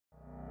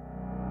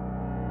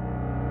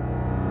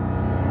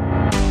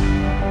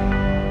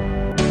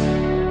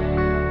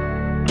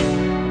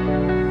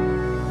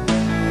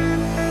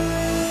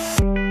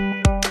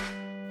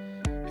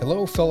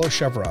fellow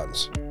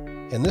Chevrons.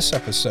 In this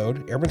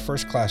episode, Airman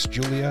First Class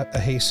Julia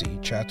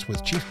Ahasey chats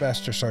with Chief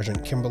Master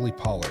Sergeant Kimberly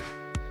Pollard.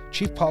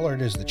 Chief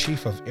Pollard is the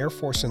Chief of Air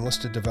Force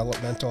Enlisted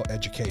Developmental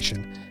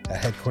Education at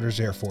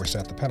Headquarters Air Force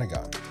at the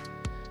Pentagon.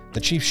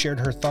 The Chief shared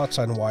her thoughts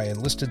on why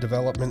enlisted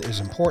development is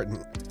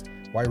important,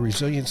 why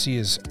resiliency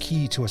is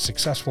key to a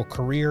successful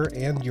career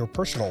and your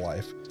personal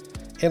life,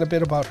 and a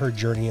bit about her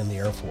journey in the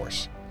Air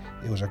Force.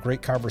 It was a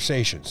great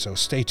conversation, so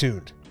stay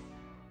tuned.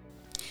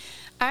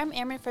 I'm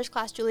Airman First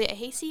Class Julia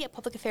Ahasey, a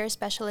Public Affairs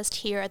Specialist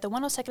here at the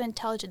 102nd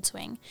Intelligence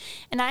Wing,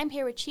 and I'm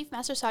here with Chief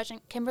Master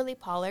Sergeant Kimberly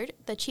Pollard,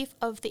 the Chief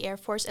of the Air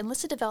Force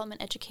Enlisted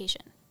Development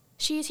Education.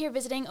 She is here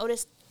visiting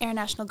Otis Air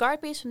National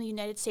Guard Base from the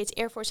United States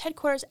Air Force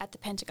Headquarters at the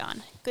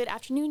Pentagon. Good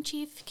afternoon,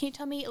 Chief. Can you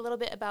tell me a little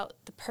bit about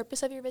the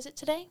purpose of your visit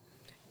today?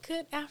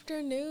 Good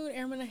afternoon,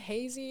 Airman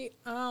Ahasey.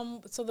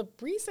 So the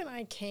reason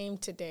I came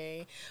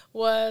today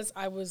was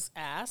I was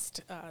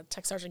asked,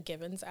 Tech Sergeant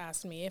Gibbons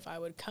asked me if I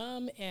would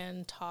come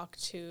and talk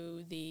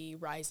to the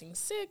Rising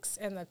Six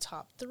and the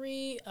Top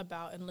 3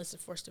 about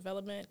enlisted force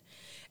development,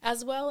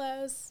 as well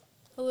as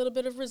a little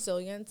bit of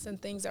resilience and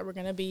things that were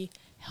going to be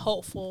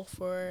helpful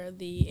for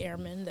the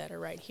airmen that are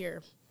right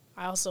here.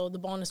 The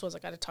bonus was I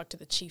got to talk to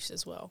the chiefs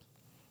as well.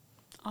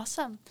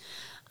 Awesome.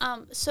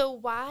 So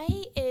why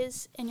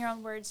is, in your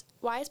own words,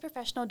 why is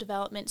professional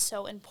development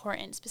so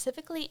important,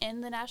 specifically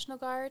in the National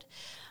Guard,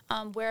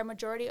 where a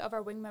majority of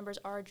our wing members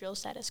are drill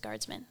status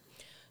guardsmen?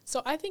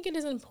 So I think it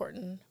is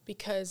important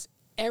because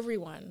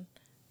everyone,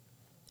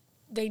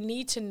 they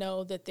need to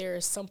know that there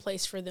is some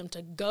place for them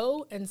to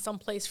go and some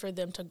place for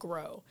them to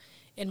grow.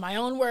 In my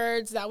own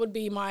words, that would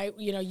be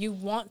you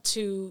want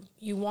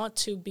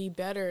to be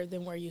better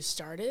than where you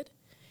started.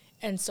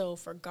 And so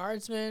for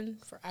guardsmen,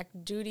 for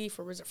active duty,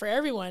 for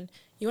everyone,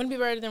 you want to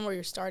be better than where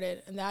you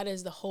started. And that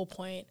is the whole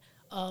point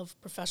of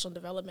professional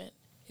development,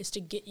 is to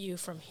get you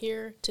from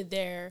here to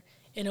there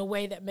in a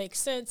way that makes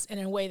sense and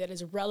in a way that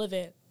is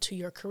relevant to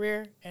your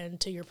career and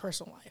to your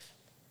personal life.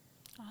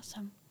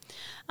 Awesome.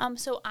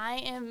 So I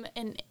am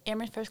an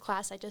Airman First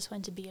Class. I just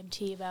went to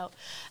BMT about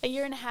a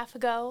year and a half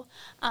ago.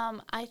 I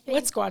think.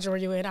 What squadron were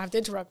you in? I have to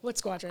interrupt. What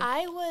squadron?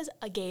 I was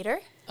a Gator.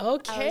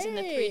 Okay. I was in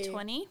the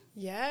 320.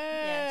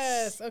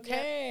 Yes.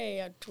 Okay.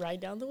 Yep. Right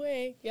down the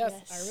way. Yes.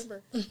 I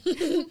remember.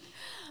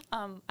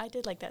 I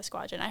did like that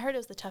squadron. I heard it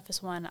was the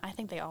toughest one. I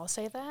think they all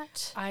say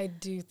that. I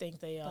do think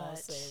they all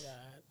say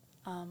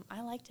that.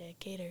 I liked it.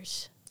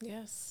 Gators.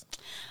 Yes.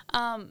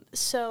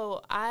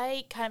 So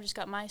I kind of just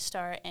got my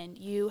start, and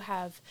you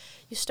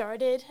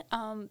started,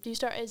 do you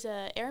start as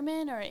an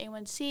airman or an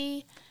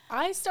A1C?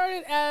 I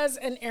started as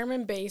an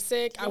airman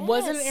basic. Yes. I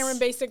wasn't an airman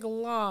basic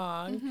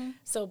long. Mm-hmm.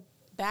 So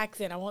back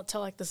then, I won't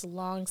tell like this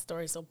long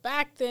story. So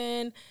back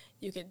then,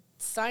 you could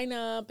sign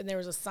up, and there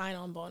was a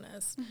sign-on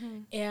bonus.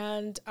 Mm-hmm.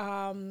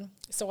 And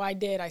so I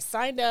did. I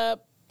signed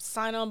up,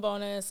 sign-on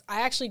bonus.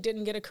 I actually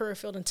didn't get a career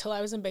field until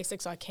I was in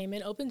basic, so I came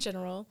in open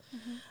general.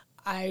 Mm-hmm.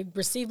 I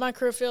received my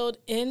career field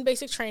in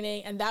basic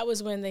training, and that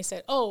was when they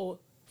said, oh,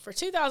 for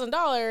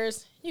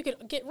 $2,000, you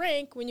could get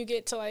rank when you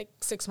get to like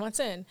 6 months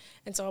in.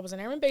 And so I was an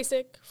airman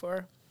basic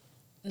for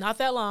not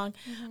that long.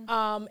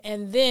 Mm-hmm.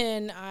 And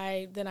then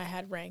I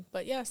had rank,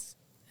 but yes.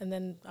 And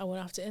then I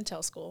went off to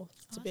Intel school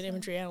to be an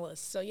infantry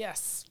analyst. So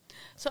yes.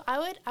 So I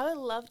would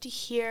love to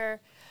hear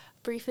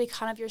briefly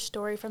kind of your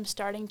story from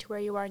starting to where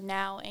you are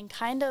now, and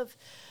kind of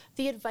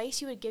the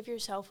advice you would give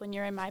yourself when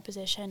you're in my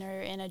position or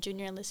in a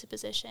junior enlisted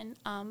position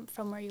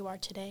from where you are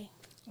today.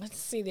 Let's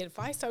see. The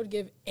advice I would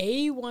give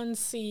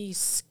A1C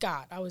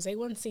Scott. I was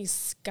A1C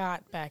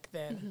Scott back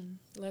then.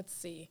 Mm-hmm. Let's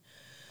see.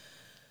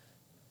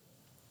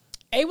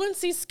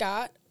 A1C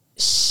Scott,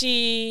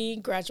 she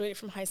graduated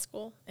from high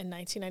school in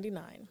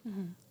 1999.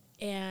 Mm-hmm.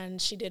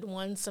 And she did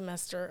one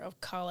semester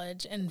of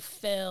college and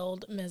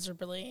failed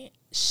miserably.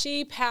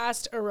 She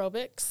passed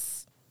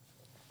aerobics,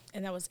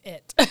 and that was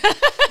it.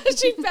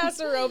 She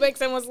passed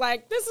aerobics and was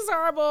like, this is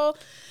horrible.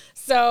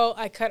 So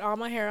I cut all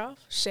my hair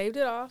off, shaved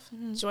it off,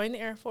 joined the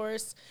Air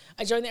Force.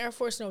 I joined the Air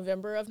Force in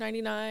November of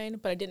 99,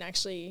 but I didn't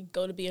actually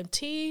go to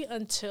BMT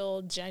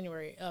until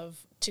January of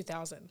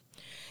 2000.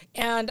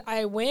 And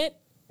I went,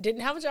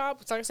 didn't have a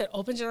job. So like I said,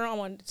 open general. I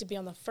wanted to be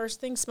on the first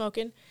thing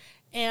smoking.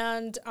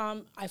 And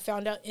I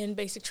found out in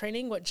basic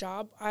training what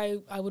job I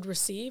would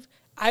receive.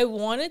 I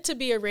wanted to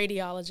be a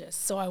radiologist,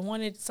 so I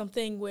wanted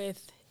something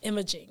with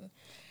imaging.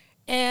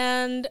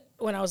 And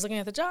when I was looking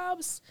at the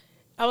jobs,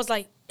 I was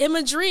like,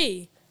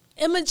 imaging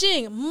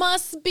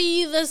must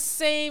be the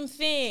same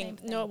thing.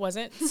 No, it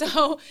wasn't.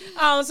 So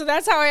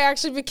that's how I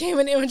actually became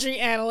an imagery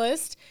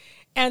analyst.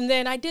 And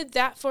then I did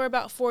that for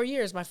about 4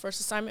 years. My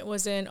first assignment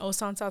was in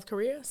Osan, South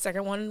Korea.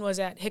 Second one was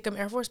at Hickam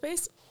Air Force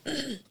Base.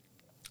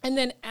 And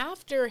then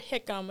after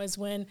Hickam is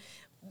when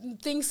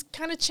things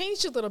kind of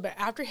changed a little bit.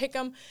 After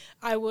Hickam,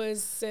 I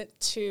was sent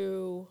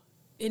to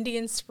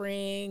Indian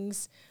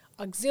Springs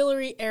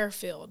Auxiliary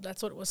Airfield.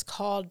 That's what it was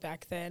called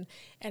back then.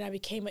 And I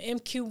became an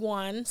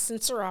MQ-1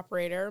 sensor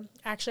operator.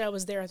 Actually, I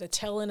was there at the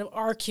tail end of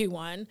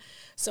RQ-1.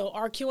 So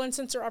RQ-1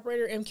 sensor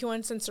operator,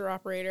 MQ-1 sensor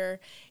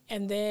operator.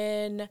 And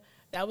then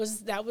that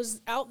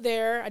was out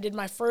there. I did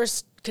my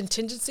first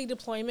contingency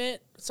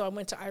deployment. So I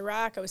went to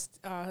Iraq. I was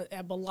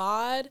at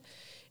Pollard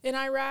in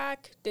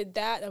Iraq. Did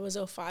that. That was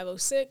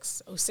 05,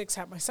 06. 06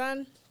 had my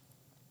son.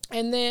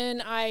 And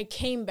then I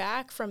came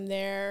back from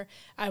there.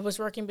 I was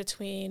working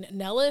between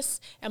Nellis,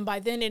 and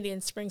by then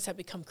Indian Springs had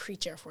become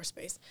Creech Air Force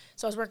Base.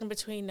 So I was working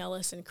between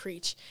Nellis and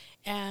Creech,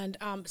 and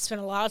spent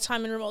a lot of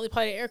time in remotely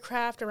piloted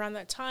aircraft around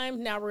that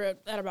time. Now we're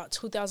at about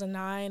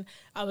 2009.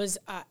 I was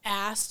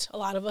asked, a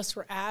lot of us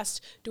were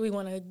asked, do we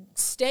want to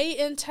stay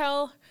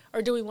Intel,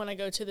 or do we want to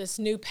go to this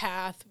new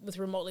path with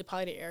remotely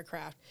piloted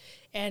aircraft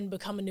and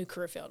become a new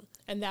career field?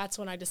 And that's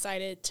when I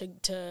decided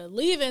to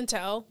leave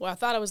Intel. Well, I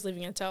thought I was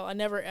leaving Intel. I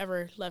never,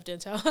 ever left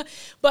Intel.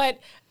 But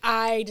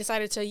I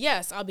decided to,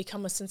 yes, I'll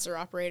become a sensor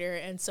operator.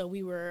 And so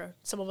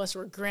some of us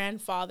were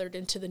grandfathered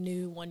into the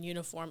new one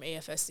uniform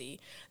AFSC.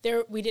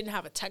 We didn't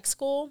have a tech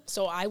school,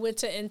 so I went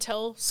to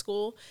Intel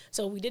school.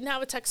 So we didn't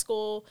have a tech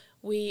school.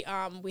 We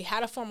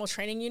had a formal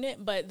training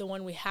unit, but the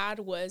one we had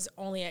was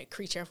only at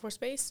Creech Air Force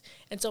Base.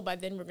 And so by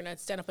then we're going to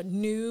stand up a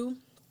new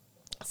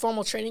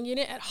formal training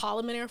unit at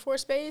Holloman Air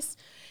Force Base.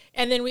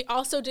 And then we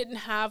also didn't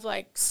have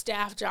like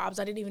staff jobs.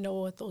 I didn't even know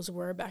what those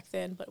were back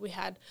then, but we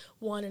had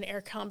one in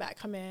Air Combat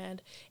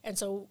Command. And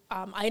so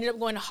I ended up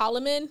going to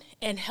Holloman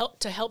and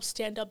help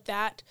stand up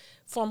that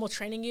formal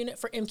training unit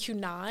for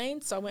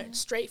MQ-9. So I went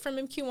straight from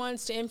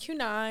MQ-1s to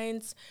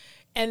MQ-9s.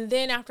 And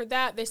then after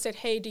that, they said,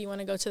 hey, do you want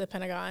to go to the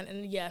Pentagon?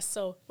 And yes,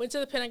 so went to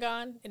the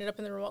Pentagon, ended up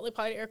in the Remotely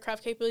Piloted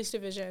Aircraft Capabilities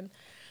Division.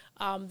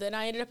 Then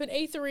I ended up in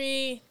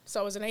A3, so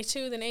I was in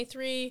A2, then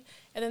A3,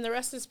 and then the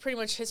rest is pretty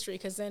much history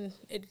because then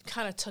it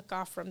kind of took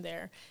off from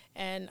there.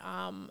 And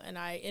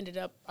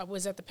I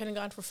was at the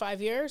Pentagon for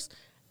 5 years.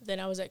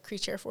 Then I was at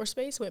Creech Air Force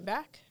Base, went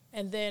back,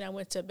 and then I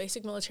went to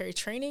basic military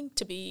training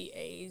to be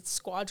a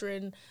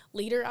squadron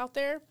leader out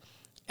there,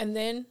 and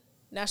then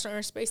National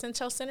Aerospace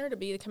Intel Center to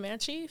be the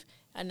command chief,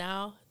 and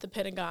now the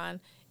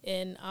Pentagon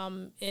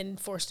in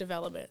force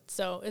development.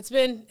 So it's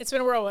been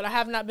a whirlwind. I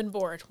have not been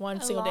bored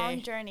one single day. A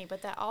long journey,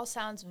 but that all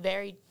sounds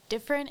very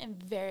different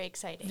and very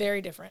exciting.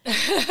 Very different.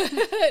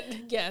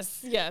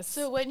 Yes.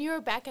 So when you were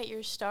back at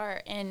your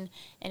start and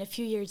a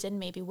few years in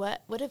maybe,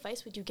 what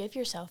advice would you give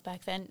yourself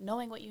back then,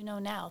 knowing what you know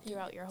now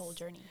throughout your whole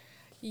journey?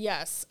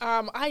 Yes.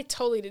 I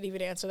totally didn't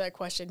even answer that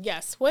question.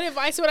 Yes. What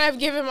advice would I have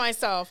given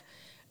myself?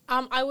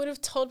 I would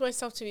have told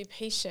myself to be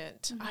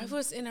patient. I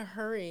was in a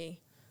hurry.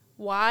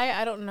 Why?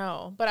 I don't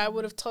know. But I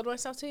would have told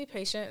myself to be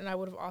patient, and I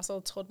would have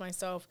also told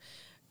myself,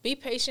 be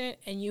patient,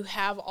 and you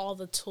have all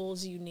the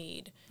tools you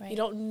need. Right. You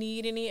don't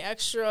need any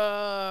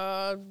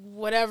extra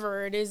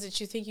whatever it is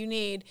that you think you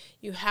need.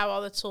 You have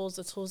all the tools.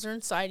 The tools are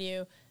inside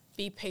you.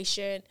 Be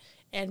patient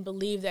and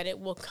believe that it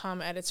will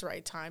come at its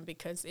right time,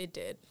 because it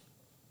did.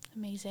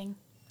 Amazing.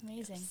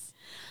 Yes.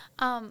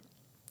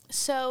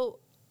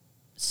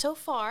 So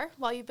far,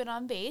 while you've been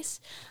on base,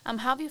 how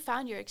have you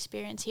found your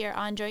experience here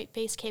on Joint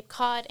Base Cape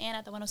Cod and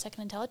at the 102nd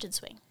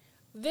Intelligence Wing?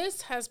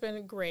 This has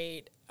been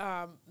great.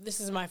 This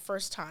is my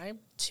first time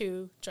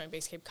to Joint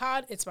Base Cape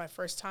Cod. It's my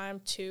first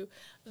time to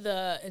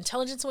the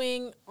Intelligence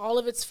Wing. All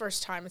of it's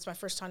first time. It's my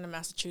first time to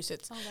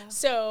Massachusetts. Oh, wow.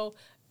 So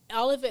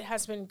all of it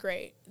has been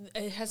great.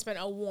 It has been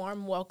a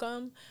warm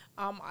welcome.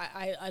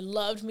 I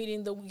loved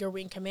meeting your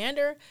wing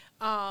commander.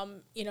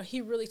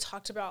 He really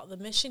talked about the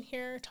mission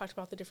here, talked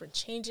about the different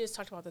changes,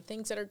 talked about the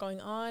things that are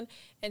going on.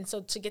 And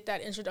so to get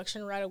that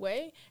introduction right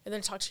away, and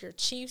then talk to your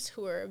chiefs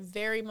who are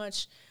very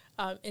much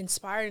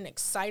inspired and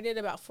excited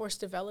about force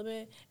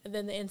development, and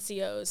then the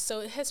NCOs.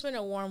 So it has been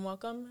a warm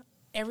welcome.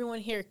 Everyone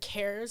here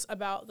cares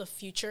about the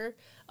future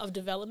of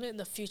development,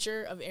 the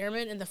future of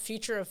airmen, and the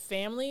future of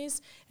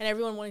families, and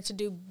everyone wanting to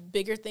do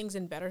bigger things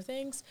and better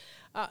things.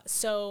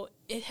 So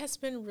it has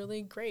been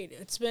really great.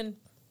 It's been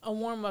a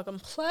warm welcome.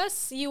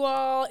 Plus, you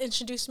all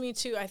introduced me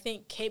to, I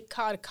think, Cape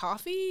Cod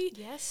coffee.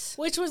 Yes.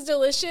 Which was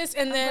delicious.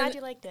 And I'm glad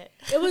you liked it.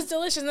 It was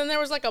delicious. And then there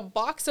was like a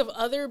box of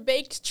other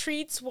baked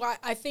treats,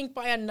 I think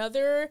by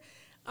another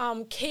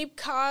Cape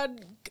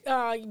Cod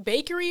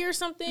bakery or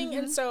something. Mm-hmm.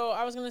 And so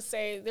I was going to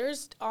say,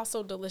 there's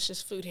also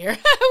delicious food here,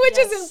 which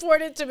is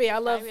important to me. I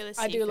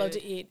do love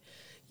to eat.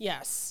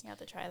 Yes. You have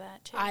to try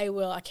that too. I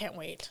will. I can't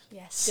wait.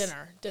 Yes.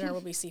 Dinner will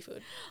be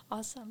seafood.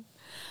 Awesome.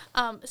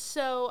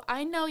 So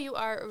I know you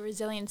are a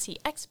resiliency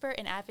expert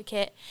and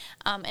advocate.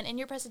 And in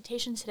your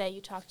presentation today,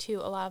 you talked to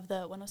a lot of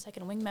the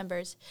 102nd Wing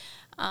members.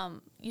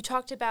 You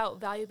talked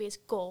about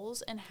value-based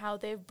goals and how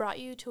they've brought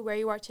you to where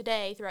you are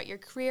today throughout your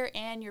career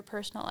and your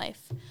personal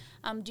life.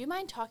 Do you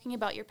mind talking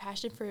about your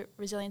passion for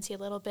resiliency a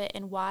little bit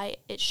and why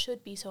it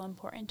should be so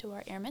important to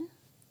our airmen?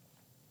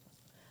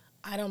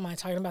 I don't mind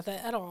talking about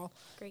that at all.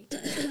 Great.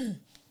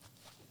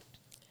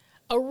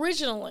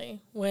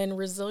 Originally, when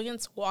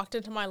resilience walked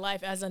into my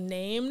life as a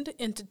named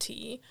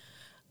entity,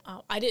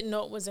 I didn't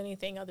know it was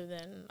anything other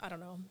than,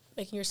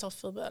 making yourself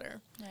feel better.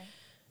 Right.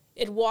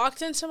 It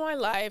walked into my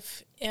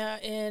life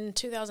in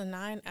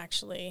 2009,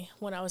 actually,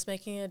 when I was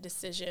making a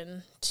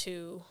decision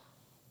to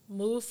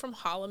move from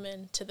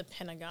Holloman to the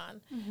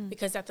Pentagon,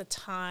 because at the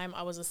time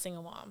I was a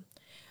single mom.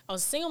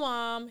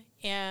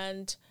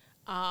 And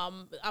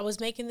I was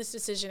making this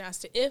decision as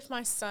to if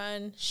my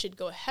son should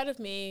go ahead of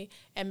me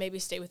and maybe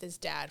stay with his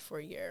dad for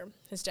a year.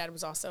 His dad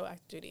was also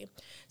active duty.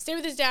 Stay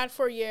with his dad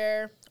for a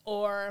year,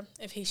 or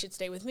if he should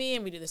stay with me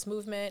and we do this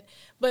movement.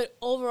 But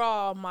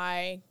overall,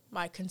 my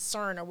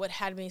concern, or what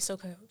had me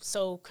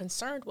so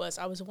concerned, was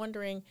I was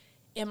wondering,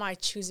 am I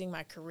choosing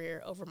my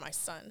career over my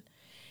son?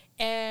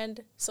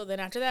 And so then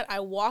after that, I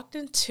walked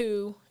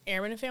into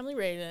Airmen and Family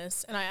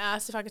Readiness, and I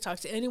asked if I could talk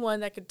to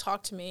anyone that could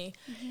talk to me.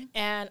 Mm-hmm.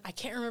 And I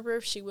can't remember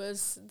if she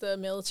was the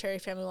military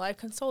family life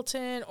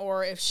consultant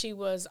or if she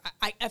was,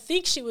 I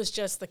think she was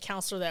just the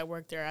counselor that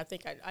worked there. I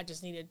think I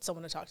just needed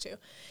someone to talk to.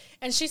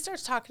 And she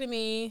starts talking to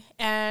me,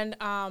 and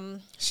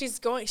she's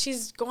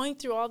going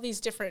through all these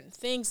different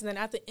things. And then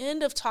at the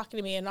end of talking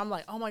to me, and I'm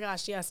like, oh my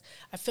gosh, yes,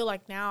 I feel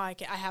like now I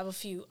have a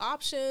few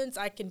options.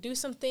 I can do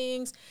some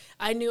things.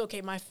 I knew,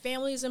 okay, my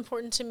family is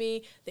important to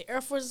me. The Air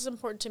Force is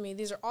important to me.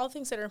 These are all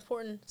things that are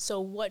important. So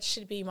what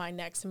should be my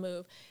next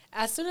move?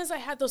 As soon as I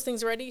had those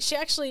things ready, she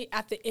actually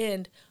at the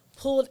end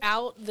pulled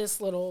out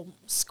this little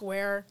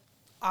square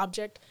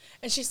object,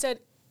 and she said,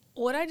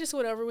 what I just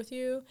went over with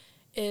you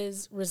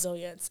is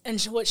resilience. And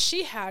what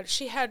she had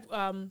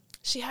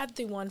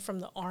the one from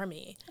the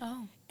Army.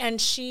 Oh.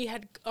 And she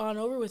had gone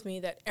over with me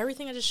that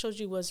everything I just showed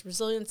you was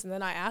resilience. And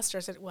then I asked her,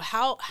 I said, well,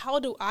 how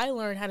do I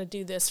learn how to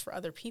do this for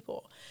other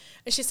people?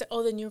 And she said,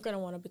 oh, then you're going to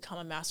want to become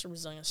a master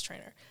resilience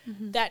trainer.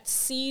 Mm-hmm. That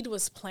seed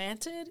was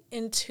planted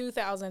in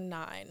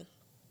 2009.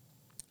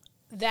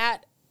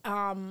 That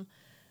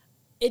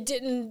it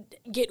didn't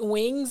get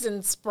wings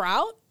and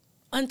sprout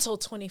until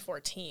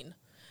 2014.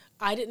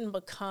 I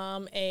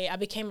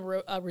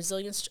became a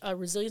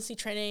resiliency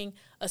training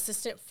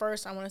assistant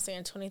first, I want to say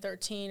in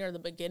 2013 or the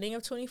beginning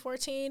of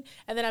 2014.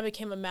 And then I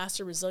became a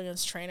master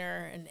resilience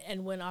trainer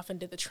and went off and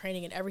did the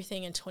training and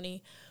everything in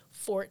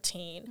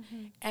 2014.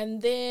 Mm-hmm.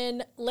 And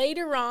then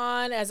later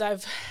on, as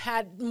I've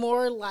had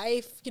more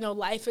life,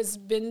 life has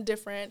been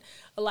different.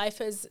 Life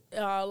is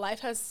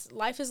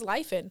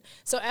life-in.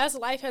 So as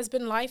life has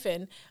been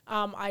life-in,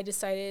 I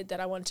decided that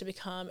I wanted to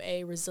become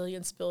a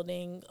resilience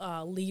building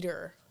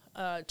leader.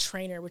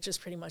 Trainer, which is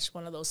pretty much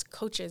one of those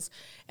coaches.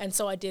 And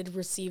so I did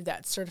receive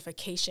that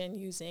certification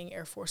using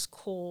Air Force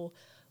Cool,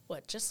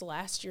 just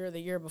last year or the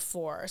year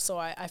before. So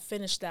I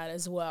finished that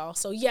as well.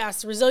 So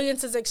yes,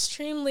 resilience is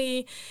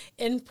extremely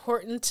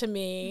important to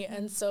me. Mm-hmm.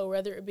 And so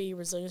whether it be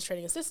resilience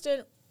training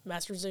assistant,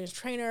 master resilience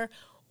trainer,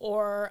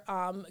 or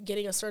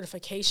getting a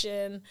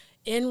certification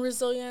in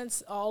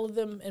resilience, all of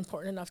them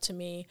important enough to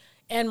me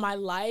and my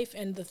life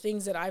and the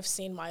things that I've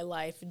seen my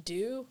life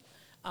do.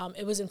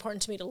 It was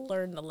important to me to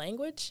learn the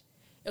language.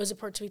 It was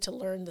important to me to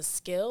learn the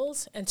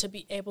skills and to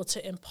be able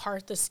to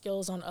impart the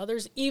skills on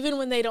others, even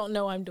when they don't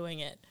know I'm doing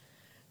it.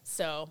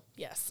 So,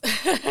 yes,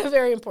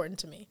 very important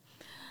to me.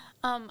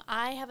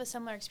 I have a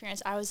similar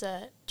experience. I was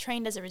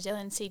trained as a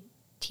resiliency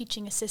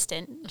teaching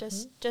assistant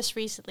just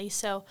recently.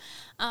 So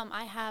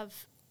I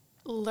have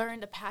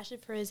learned a passion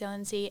for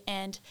resiliency,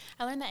 and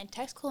I learned that in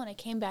tech school, and I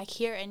came back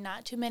here, and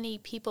not too many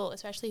people,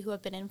 especially who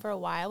have been in for a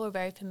while, were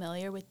very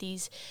familiar with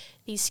these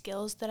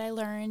skills that I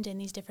learned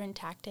and these different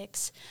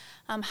tactics.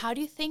 How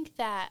do you think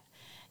that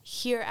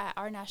here at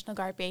our National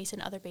Guard base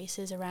and other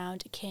bases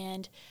around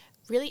can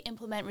really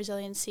implement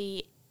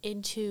resiliency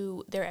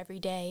into their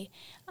everyday,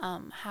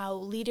 how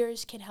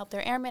leaders can help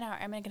their airmen, how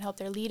airmen can help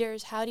their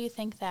leaders? How do you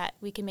think that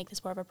we can make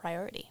this more of a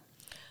priority?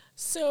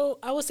 So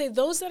I would say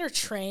those that are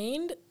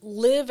trained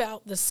live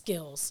out the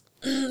skills.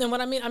 And what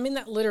I mean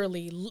that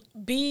literally,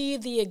 be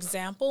the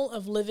example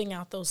of living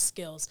out those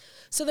skills.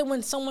 So that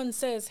when someone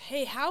says,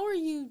 hey, how are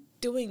you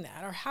doing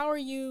that? Or how are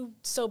you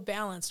so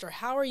balanced? Or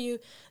how are you,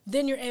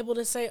 then you're able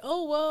to say,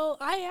 oh, well,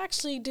 I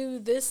actually do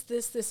this,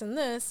 and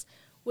this,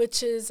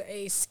 which is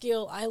a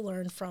skill I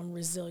learned from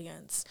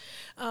resilience.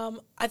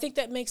 I think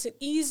that makes it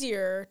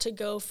easier to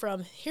go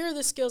from, here are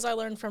the skills I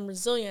learned from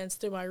resilience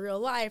through my real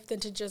life, than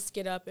to just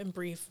get up and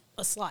brief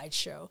a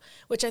slideshow,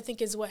 which I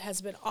think is what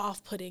has been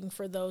off-putting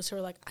for those who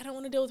are like, I don't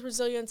want to deal with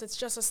resilience, it's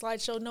just a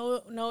slideshow.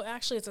 No,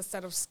 actually it's a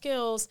set of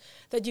skills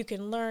that you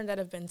can learn, that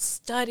have been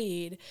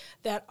studied,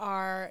 that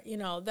are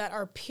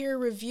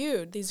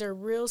peer-reviewed. These are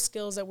real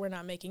skills that we're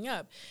not making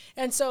up.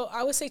 And so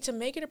I would say to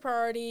make it a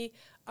priority,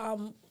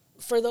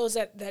 for those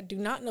that do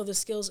not know the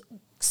skills,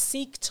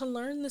 seek to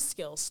learn the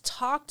skills.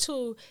 Talk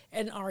to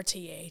an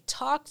RTA,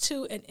 talk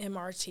to an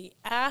MRT,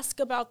 ask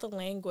about the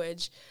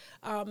language,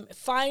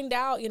 find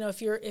out,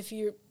 if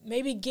you're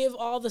maybe give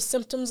all the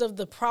symptoms of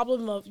the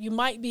problem of you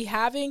might be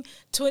having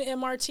to an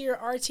MRT or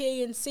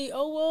RTA and see,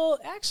 oh, well,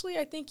 actually,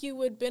 I think you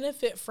would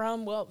benefit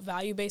from,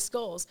 value-based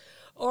goals.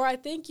 Or I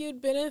think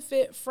you'd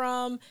benefit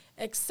from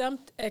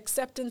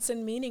acceptance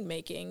and meaning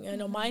making,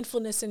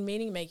 mindfulness and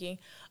meaning making.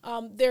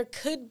 There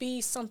could be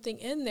something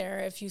in there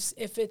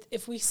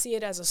if we see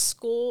it as a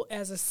skill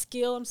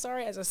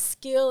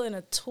and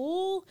a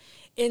tool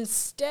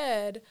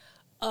instead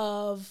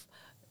of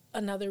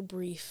another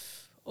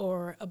brief,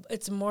 or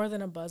it's more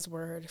than a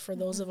buzzword for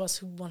those of us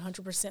who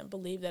 100%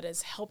 believe that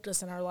it's helped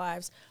us in our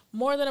lives.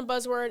 More than a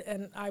buzzword,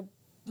 and I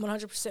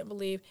 100%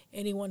 believe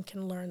anyone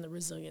can learn the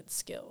resilient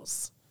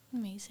skills.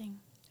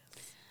 Amazing.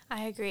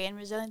 I agree, and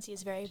resiliency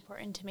is very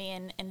important to me,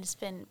 and it's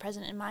been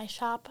present in my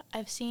shop,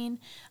 I've seen,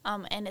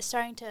 and it's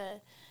starting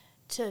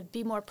to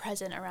be more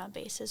present around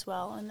base as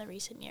well in the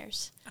recent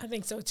years. I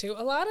think so too.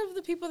 A lot of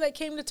the people that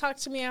came to talk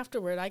to me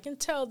afterward, I can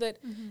tell that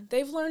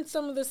they've learned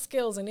some of the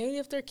skills, and even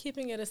if they're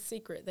keeping it a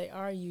secret, they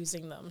are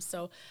using them.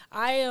 So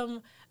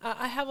I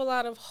have a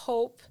lot of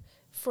hope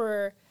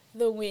for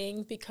the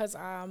wing because,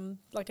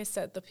 like I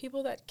said, the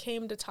people that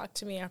came to talk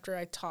to me after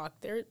I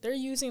talked, they're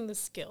using the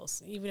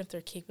skills, even if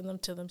they're keeping them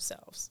to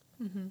themselves.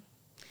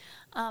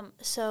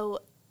 So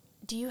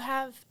do you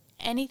have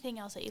anything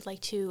else that you'd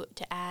like to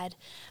add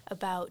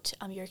about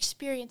your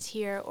experience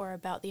here or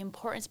about the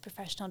importance of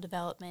professional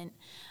development?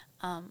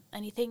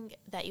 Anything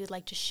that you'd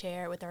like to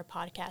share with our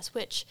podcast,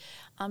 which,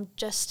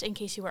 just in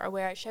case you were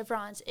aware,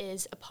 Chevrons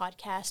is a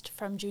podcast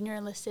from junior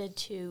enlisted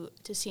to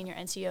senior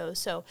NCOs.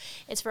 So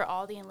it's for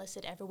all the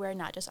enlisted everywhere,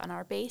 not just on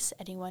our base,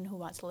 anyone who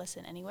wants to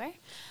listen anywhere.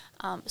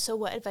 So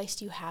what advice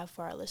do you have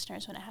for our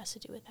listeners when it has to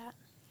do with that?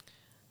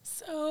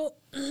 So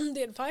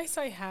the advice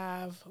I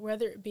have,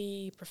 whether it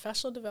be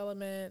professional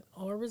development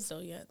or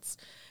resilience,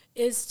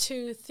 is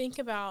to think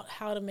about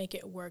how to make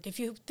it work. If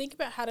you think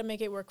about how to make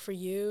it work for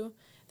you,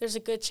 there's a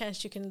good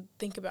chance you can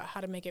think about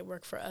how to make it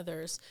work for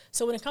others.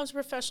 So when it comes to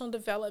professional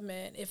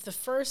development, if the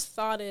first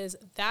thought is,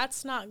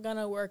 that's not going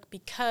to work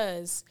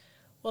because,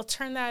 well,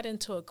 turn that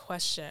into a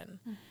question.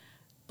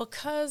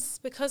 Because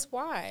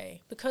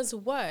why? Because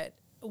what?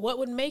 What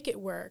would make it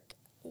work?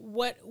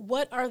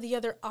 What are the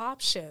other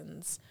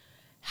options?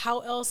 How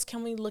else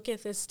can we look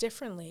at this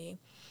differently?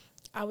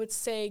 I would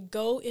say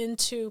go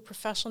into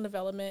professional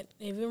development,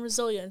 even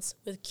resilience,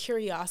 with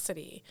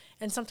curiosity.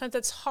 And sometimes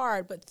that's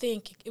hard, but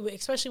think,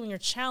 especially when you're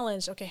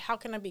challenged, okay, how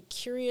can I be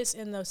curious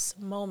in this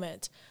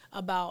moment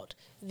about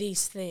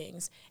these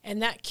things?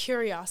 And that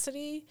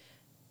curiosity,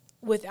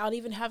 without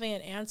even having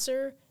an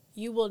answer,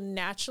 you will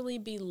naturally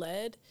be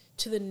led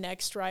to the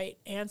next right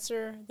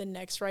answer, the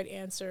next right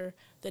answer,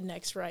 the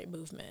next right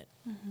movement.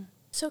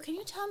 So can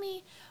you tell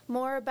me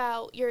more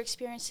about your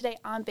experience today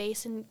on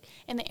base and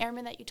the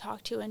airmen that you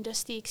talked to and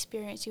just the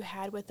experience you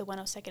had with the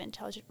 102nd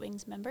Intelligent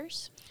Wings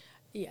members?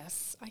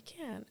 Yes, I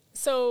can.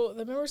 So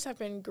the members have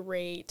been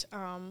great.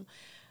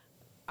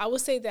 I will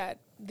say that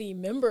the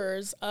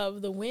members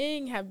of the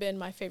wing have been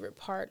my favorite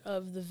part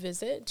of the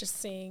visit, just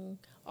seeing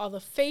all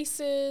the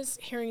faces,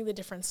 hearing the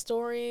different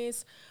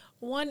stories.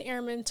 One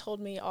airman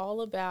told me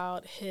all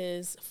about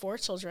his 4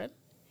 children.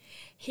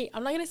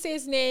 I'm not going to say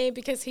his name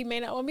because he may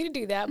not want me to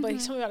do that, but he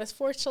told me about his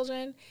 4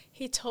 children.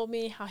 He told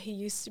me how he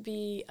used to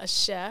be a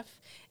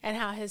chef and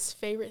how his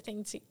favorite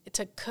thing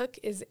to cook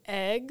is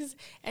eggs.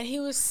 And he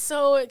was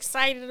so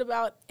excited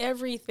about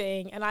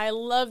everything. And I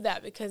love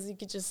that because you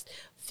could just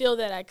feel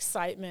that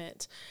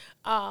excitement.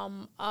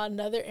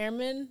 Another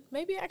airman,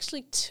 maybe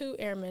actually 2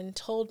 airmen,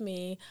 told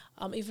me,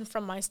 even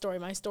from my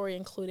story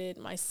included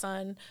my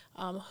son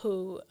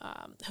who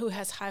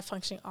has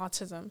high-functioning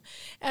autism.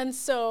 And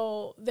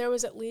so there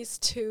was at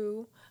least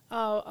 2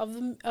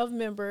 of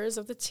members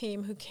of the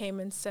team who came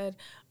and said,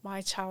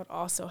 my child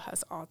also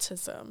has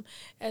autism.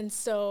 And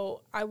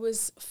so I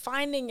was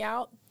finding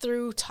out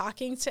through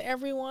talking to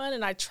everyone,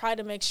 and I try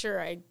to make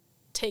sure I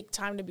take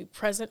time to be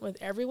present with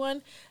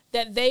everyone,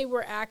 that they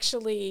were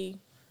actually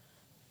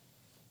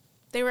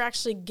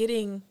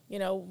getting,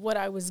 what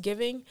I was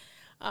giving.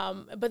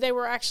 But they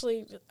were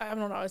actually, I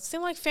don't know, it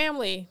seemed like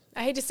family.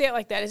 I hate to say it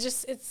like that.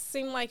 It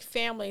seemed like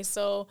family.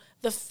 So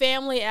the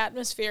family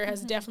atmosphere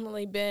has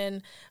definitely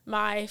been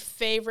my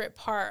favorite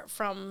part,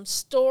 from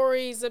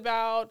stories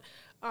about,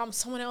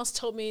 someone else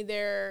told me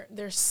their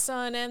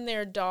son and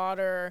their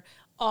daughter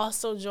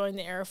also joined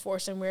the Air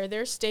Force and where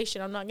they're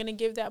stationed. I'm not going to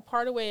give that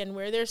part away, and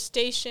where they're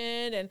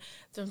stationed and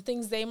some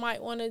things they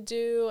might want to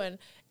do. And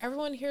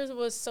everyone here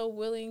was so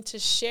willing to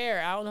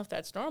share. I don't know if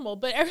that's normal,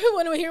 but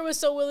everyone here was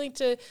so willing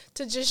to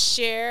just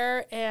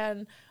share.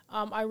 And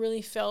I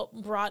really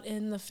felt brought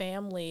in the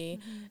family.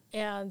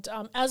 And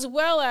as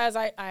well as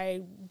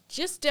I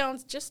just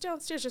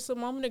downstairs just a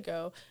moment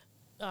ago,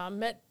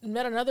 met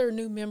another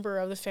new member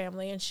of the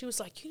family, and she was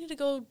like, you need to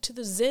go to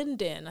the Zen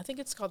Den. I think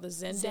it's called the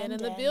Zen Den in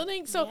the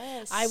building. So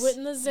yes. I went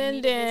in the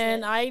Zen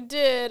Den. I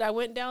did. I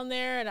went down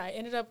there, and I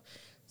ended up,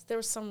 there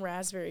was some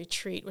raspberry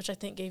treat, which I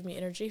think gave me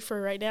energy for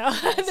right now.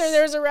 Yes.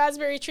 There's a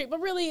raspberry treat, but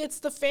really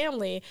it's the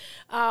family.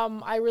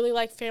 I really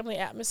like family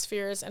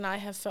atmospheres, and I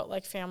have felt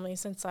like family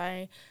since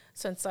I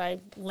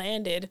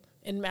landed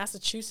in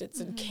Massachusetts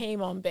and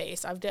came on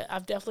base. I've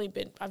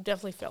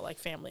definitely felt like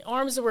family.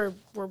 Arms were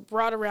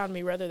brought around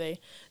me, whether they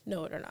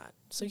know it or not.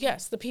 So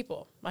yes, the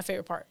people, my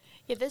favorite part.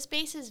 Yeah, this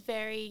base is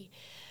very,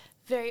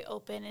 very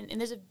open, and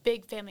there's a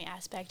big family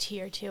aspect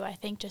here too. I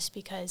think just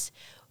because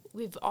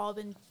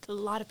a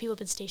lot of people have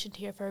been stationed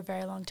here for a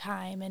very long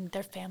time, and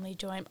their family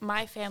joined.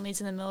 My family's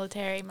in the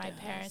military. My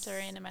parents are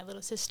in, and my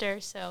little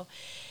sister. So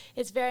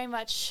it's very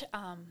much.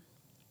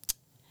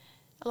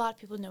 A lot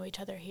of people know each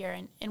other here,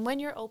 and when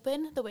you're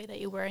open the way that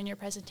you were in your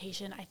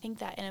presentation, I think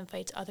that it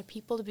invites other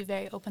people to be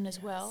very open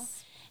as well,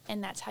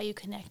 and that's how you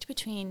connect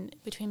between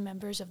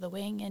members of the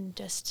wing and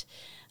just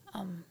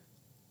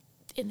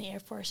in the Air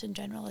Force in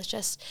general is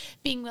just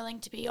being willing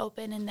to be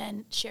open and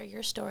then share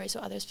your story so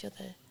others feel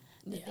that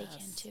they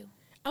can too.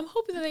 I'm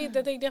hoping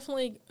that they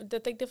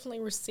definitely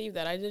receive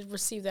that. I did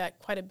receive that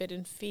quite a bit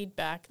in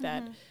feedback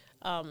that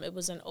it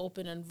was an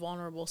open and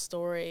vulnerable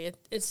story.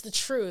 It's the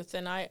truth.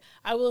 And I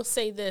will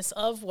say this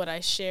of what I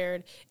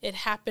shared, it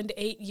happened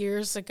 8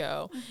 years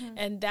ago.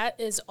 And that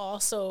is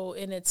also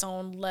in its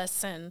own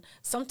lesson.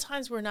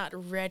 Sometimes we're not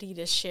ready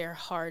to share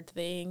hard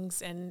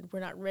things, and we're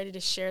not ready to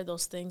share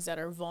those things that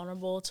are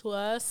vulnerable to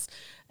us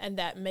and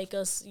that make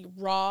us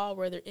raw,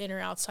 whether in or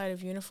outside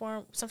of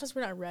uniform. Sometimes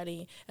we're not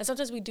ready. And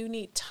sometimes we do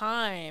need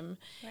time.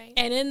 Right.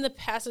 And in the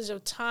passage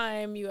of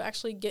time, you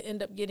actually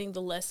end up getting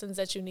the lessons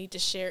that you need to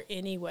share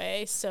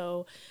anyway.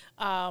 So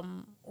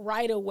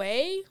right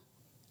away,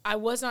 I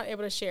was not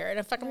able to share. And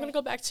in fact, I'm going to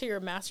go back to your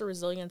master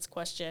resilience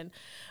question.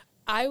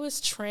 I was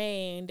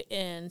trained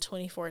in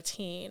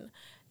 2014.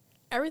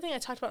 Everything I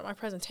talked about in my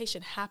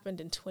presentation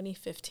happened in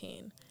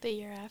 2015. The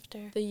year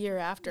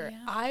after.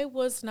 Yeah. I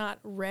was not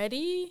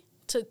ready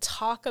to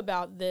talk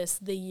about this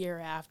the year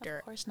after.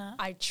 Of course not.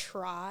 I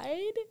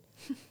tried.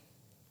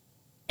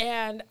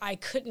 And I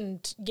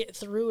couldn't get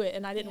through it,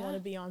 and I didn't want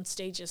to be on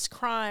stages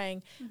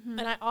crying.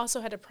 And I also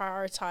had to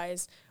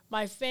prioritize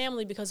my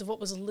family because of what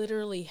was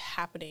literally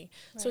happening.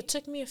 Right. So it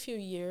took me a few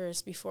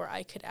years before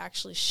I could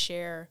actually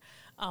share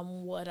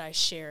what I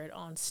shared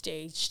on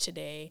stage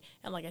today.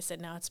 And like I said,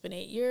 now it's been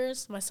 8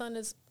 years. My son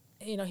is,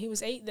 he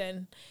was 8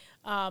 then.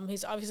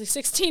 He's obviously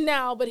 16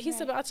 now, but he's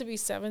about to be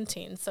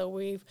 17. So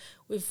we've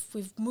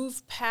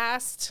moved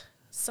past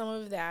some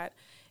of that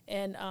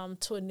and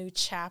to a new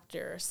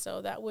chapter.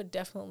 So that would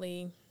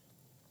definitely,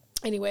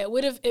 anyway, it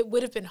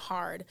would have been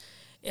hard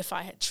if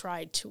I had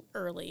tried too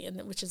early, and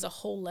which is a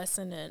whole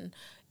lesson in,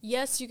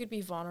 yes, you could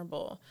be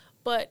vulnerable,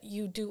 but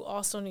you do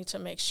also need to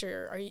make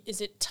sure,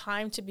 is it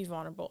time to be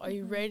vulnerable? Are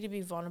you ready to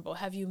be vulnerable?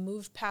 Have you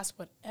moved past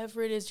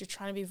whatever it is you're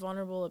trying to be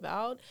vulnerable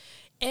about?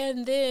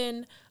 And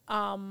then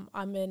I'm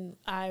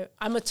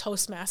a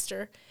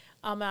Toastmaster.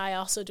 I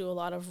also do a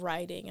lot of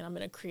writing, and I'm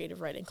in a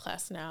creative writing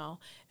class now.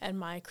 And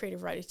my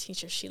creative writing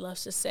teacher, she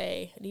loves to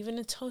say, and even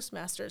in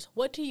Toastmasters,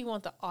 what do you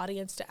want the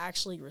audience to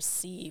actually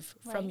receive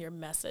from your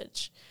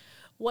message?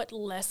 What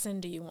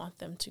lesson do you want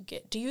them to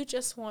get? Do you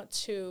just want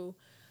to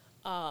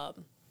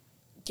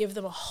give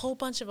them a whole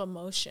bunch of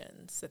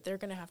emotions that they're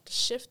going to have to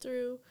shift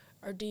through?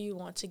 Or do you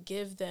want to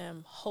give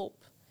them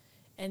hope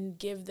and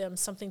give them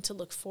something to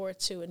look forward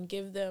to and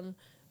give them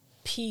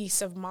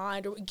peace of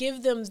mind, or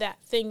give them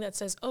that thing that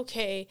says,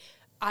 okay,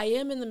 I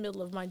am in the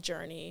middle of my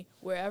journey,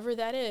 wherever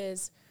that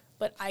is,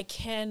 but I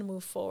can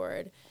move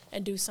forward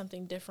and do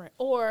something different.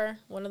 Or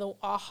one of the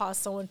ahas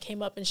someone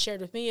came up and shared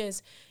with me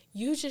is,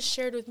 you just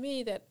shared with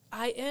me that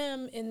I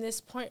am in this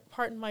part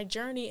in my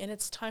journey, and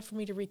it's time for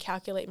me to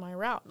recalculate my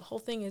route. The whole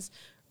thing is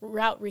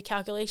route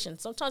recalculation.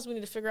 Sometimes we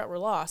need to figure out we're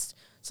lost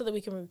so that we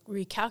can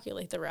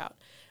recalculate the route.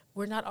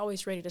 We're not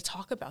always ready to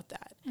talk about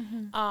that.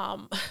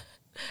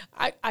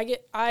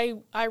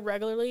 I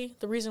regularly,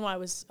 the reason why it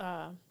was,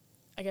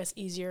 I guess,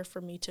 easier for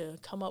me to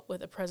come up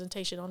with a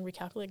presentation on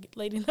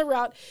recalculating the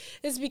route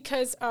is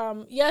because,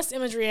 yes,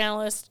 imagery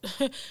analyst,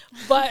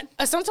 but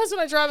sometimes when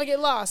I drive, I get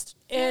lost,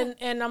 and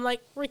I'm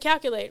like,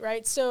 recalculate,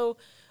 right? So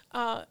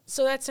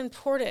that's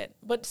important.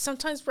 But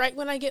sometimes right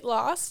when I get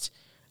lost,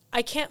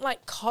 I can't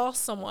call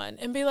someone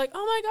and be like,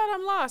 oh my God,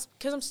 I'm lost,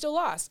 because I'm still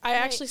lost. I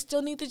actually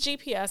still need the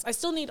GPS. I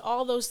still need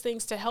all those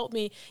things to help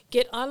me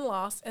get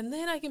unlost, and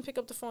then I can pick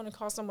up the phone and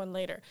call someone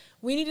later.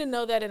 We need to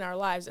know that in our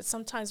lives, that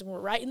sometimes when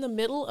we're right in the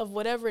middle of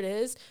whatever it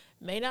is,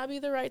 may not be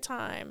the right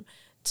time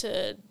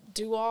to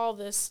do all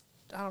this,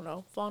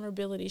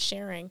 vulnerability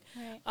sharing.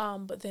 Right.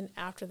 But then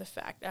after the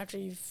fact, after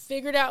you've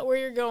figured out where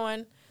you're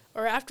going,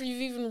 or after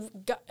you've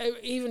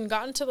even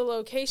gotten to the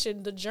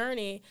location, the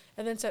journey,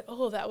 and then said,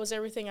 oh, that was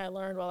everything I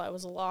learned while I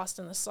was lost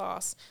in the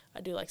sauce.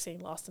 I do like saying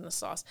lost in the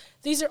sauce.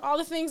 These are all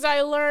the things I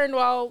learned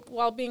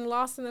while being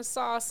lost in the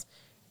sauce.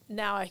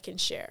 Now I can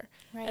share.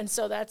 Right. And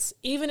so that's,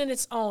 even in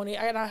its own,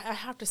 I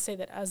have to say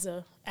that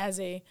as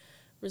a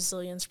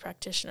resilience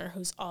practitioner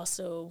who's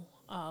also,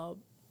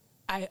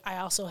 I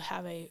also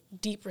have a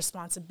deep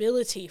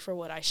responsibility for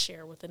what I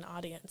share with an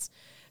audience,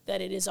 that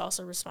it is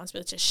also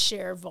responsible to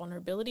share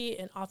vulnerability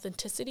and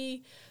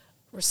authenticity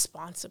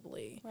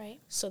responsibly. Right.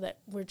 So that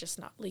we're just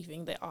not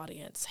leaving the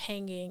audience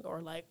hanging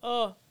or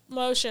oh,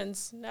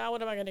 emotions, now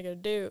what am I going to go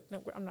do?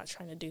 No, I'm not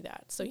trying to do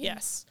that. So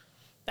yes,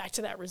 back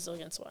to that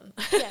resilience one.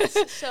 Yes.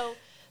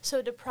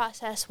 So to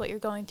process what you're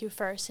going through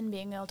first and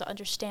being able to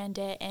understand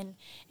it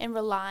and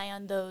rely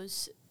on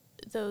those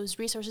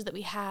resources that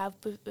we have,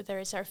 whether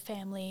it's our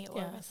family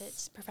or if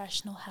it's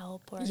professional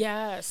help, or or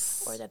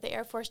that the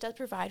Air Force does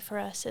provide for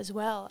us as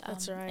well.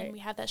 That's right. And we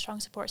have that strong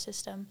support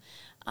system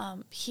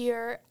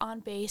here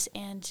on base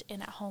and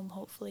at home,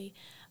 hopefully.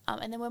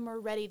 And then when we're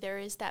ready, there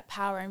is that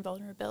power and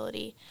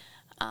vulnerability.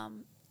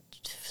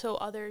 So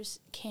others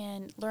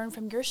can learn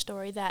from your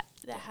story that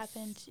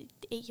happened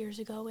 8 years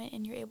ago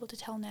and you're able to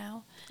tell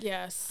now.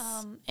 Yes.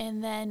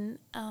 And then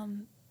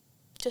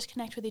just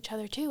connect with each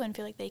other too and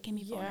feel like they can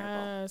be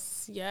vulnerable.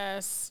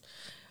 Yes.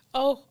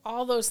 Oh,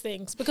 all those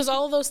things, because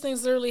all of those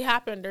things literally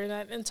happened during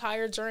that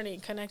entire journey,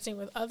 connecting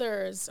with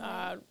others,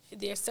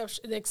 the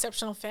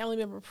exceptional family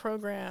member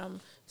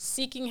program,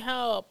 seeking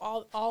help,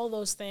 all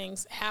those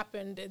things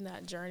happened in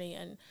that journey,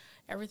 and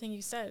everything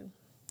you said,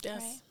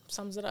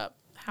 sums it up.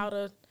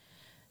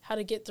 How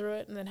to get through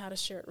it, and then how to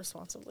share it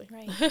responsibly.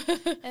 Right.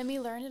 And we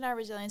learned in our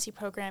resiliency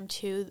program,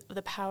 too,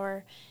 the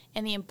power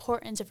and the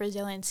importance of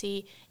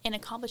resiliency in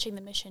accomplishing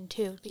the mission,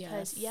 too.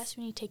 Because, yes,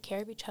 we need to take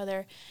care of each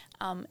other,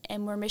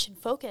 and we're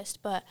mission-focused,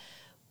 but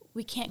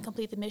we can't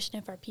complete the mission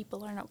if our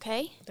people aren't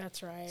okay.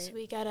 That's right. So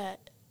we got to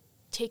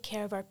take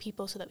care of our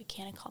people so that we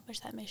can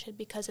accomplish that mission,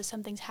 because if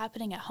something's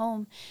happening at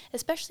home,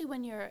 especially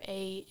when you're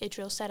a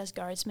drill status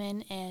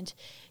guardsman and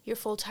your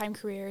full-time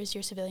career is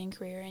your civilian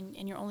career,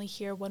 and you're only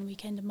here 1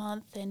 weekend a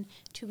month and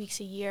 2 weeks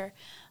a year,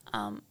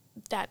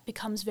 that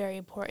becomes very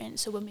important.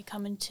 So when we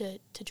come into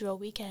drill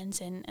weekends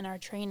and our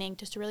training,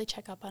 just to really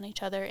check up on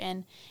each other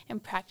and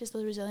practice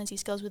those resiliency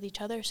skills with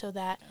each other so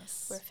that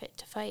we're fit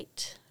to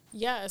fight.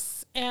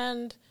 Yes,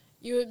 and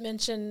you had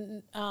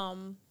mentioned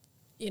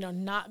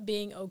not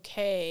being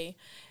okay.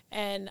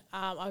 And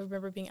I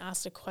remember being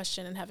asked a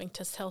question and having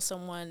to tell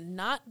someone,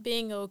 not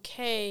being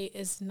okay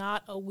is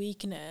not a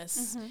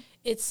weakness. Mm-hmm.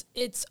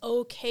 It's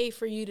okay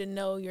for you to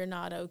know you're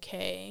not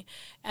okay.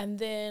 And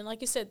then,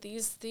 like you said,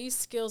 these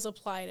skills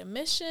apply to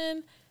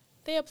mission.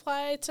 They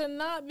apply to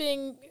not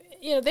being,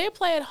 they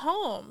apply at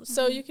home. Mm-hmm.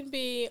 So you can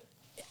be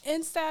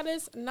in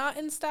status, not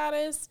in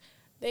status.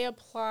 They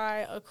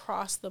apply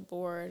across the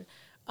board.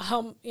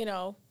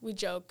 We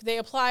joke. They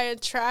apply in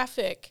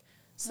traffic.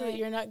 So that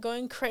you're not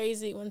going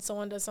crazy when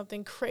someone does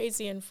something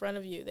crazy in front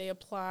of you. They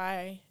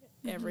apply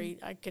I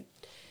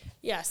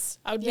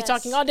would be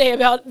talking all day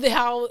about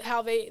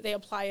how they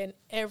apply in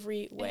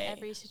every way. In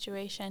every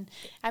situation.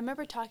 I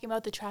remember talking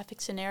about the traffic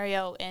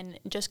scenario and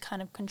just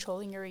kind of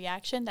controlling your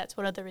reaction. That's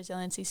one of the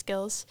resiliency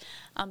skills,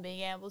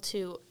 being able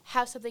to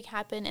have something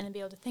happen and then be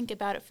able to think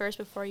about it first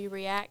before you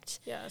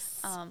react.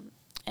 Yes.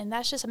 And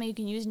that's just something you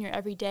can use in your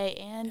everyday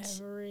and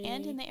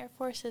in the Air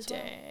Force as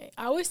well.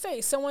 I always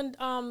say,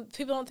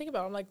 people don't think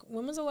about it. I'm like,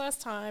 when was the last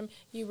time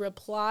you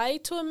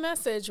replied to a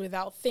message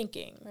without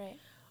thinking? Right.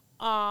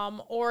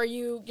 Or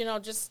you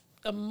just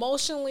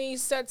emotionally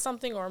said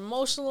something or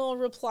emotional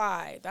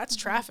reply. That's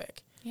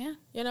traffic. Yeah.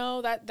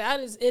 That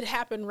is, it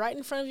happened right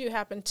in front of you, it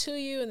happened to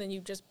you, and then you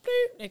just,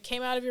 it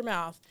came out of your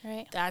mouth.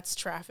 Right. That's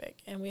traffic.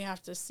 And we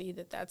have to see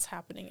that that's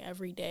happening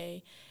every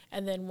day.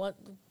 And then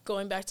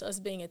going back to us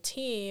being a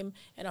team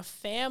and a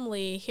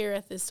family here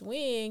at this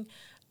wing,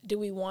 do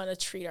we want to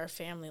treat our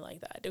family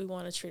like that? Do we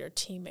want to treat our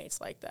teammates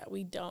like that?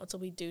 We don't. So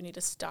we do need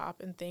to stop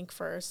and think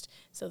first,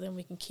 so then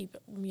we can keep,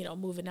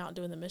 moving out and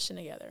doing the mission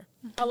together.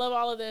 Mm-hmm. I love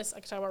all of this. I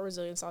could talk about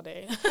resilience all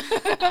day.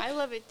 I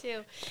love it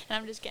too. And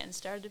I'm just getting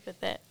started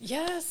with it.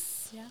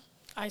 Yes. Yeah.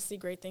 I see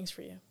great things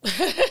for you.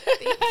 Thank you.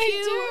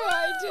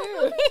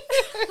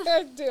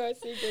 I do. I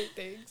see great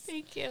things.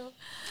 Thank you.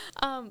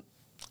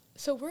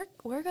 So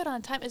we're good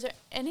on time. Is there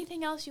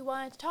anything else you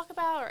wanted to talk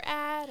about or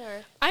add?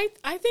 Or I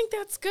think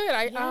that's good.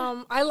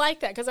 I like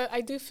that, because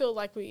I do feel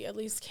like we at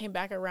least came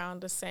back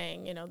around to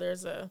saying,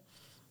 there's a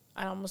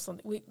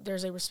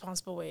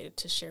responsible way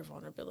to share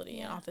vulnerability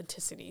and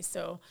authenticity.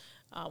 So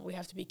we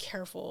have to be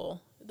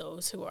careful,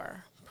 those who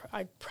are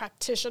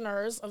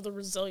practitioners of the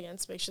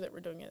resilience, make sure that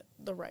we're doing it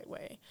the right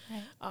way.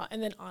 Right.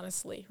 And then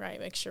honestly,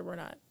 make sure we're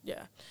not,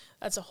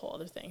 that's a whole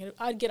other thing.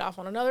 I'd get off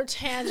on another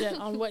tangent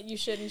on what you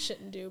should and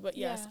shouldn't do, but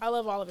yes, I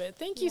love all of it.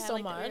 Thank you so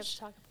much.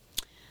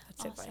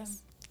 That's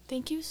advice.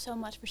 Thank you so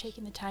much for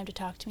taking the time to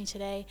talk to me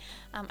today.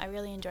 I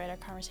really enjoyed our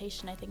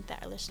conversation. I think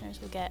that our listeners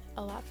will get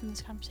a lot from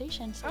this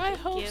conversation. So I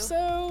hope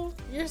so.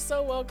 You're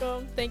so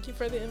welcome. Thank you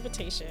for the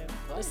invitation.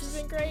 This has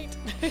been great.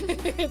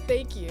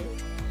 Thank you.